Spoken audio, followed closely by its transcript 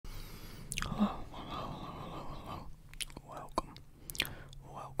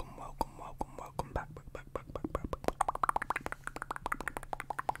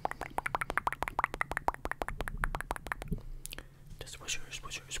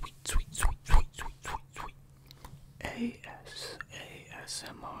ASMR.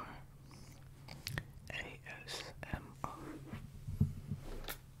 ASMR.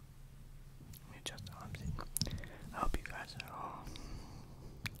 Let me adjust the arms. I hope you guys are all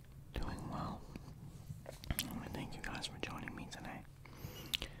doing well. And thank you guys for joining me tonight.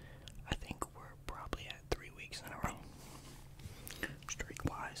 I think we're probably at 3 weeks in a row.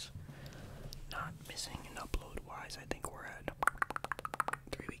 Streak-wise. Not missing and upload-wise, I think we're at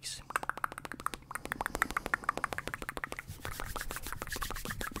 3 weeks.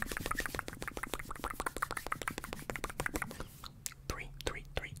 Three. Three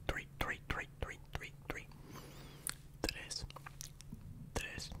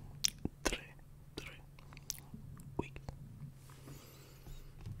weeks.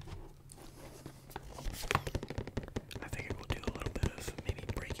 I figured we'll do a little bit of maybe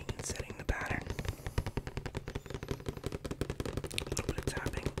breaking and setting the pattern. A little bit of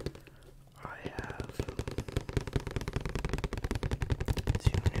tapping. I have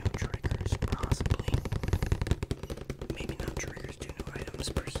 2 new triggers, possibly. Maybe not triggers, 2 new items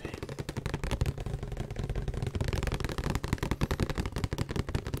per se.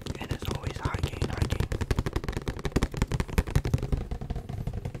 And as always, high gain, high gain.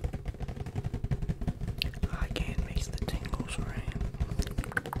 High gain makes the tingles, right?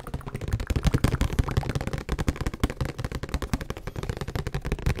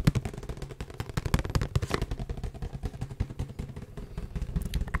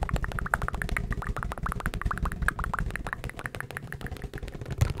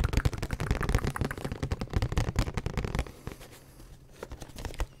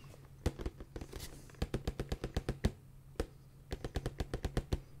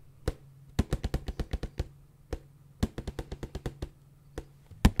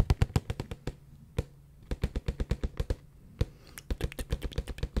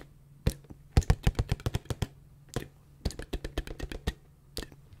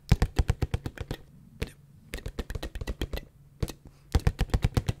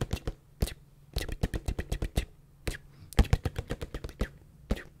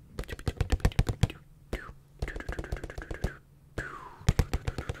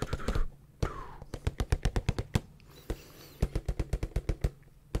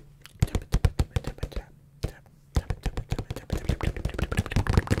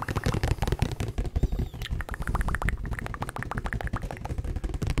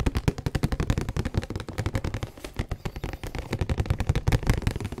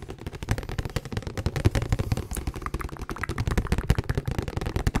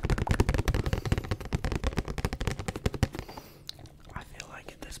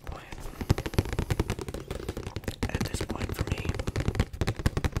 At this point for me,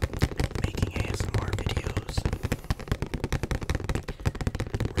 making ASMR videos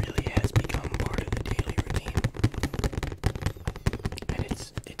really has become part of the daily routine.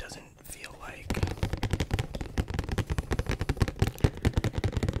 And it doesn't feel like,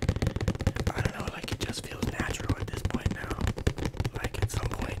 I don't know, like it just feels natural at this point now. Like at some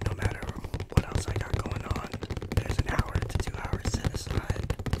point, no matter what else I got going on, there's an hour to 2 hours set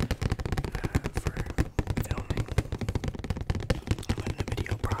aside for filming. I'm letting the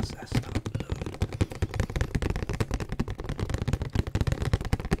video process upload.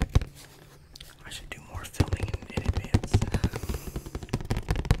 I should do more filming in advance,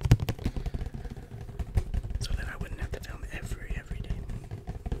 so that I wouldn't have to film every day.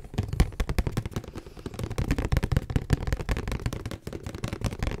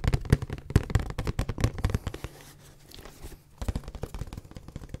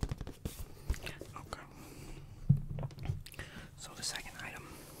 Okay. So the second item.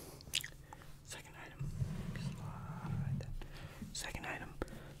 Slide. Second item.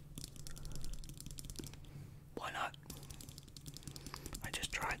 Why not? I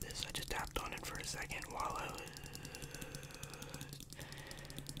just tried this. I just tapped on it for a second while I was.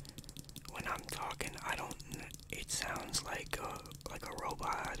 When I'm talking, I don't. It sounds like a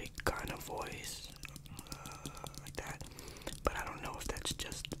robotic kind of voice, like that. But I don't know if that's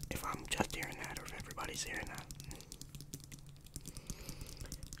just if I'm just hearing that or if everybody's hearing that.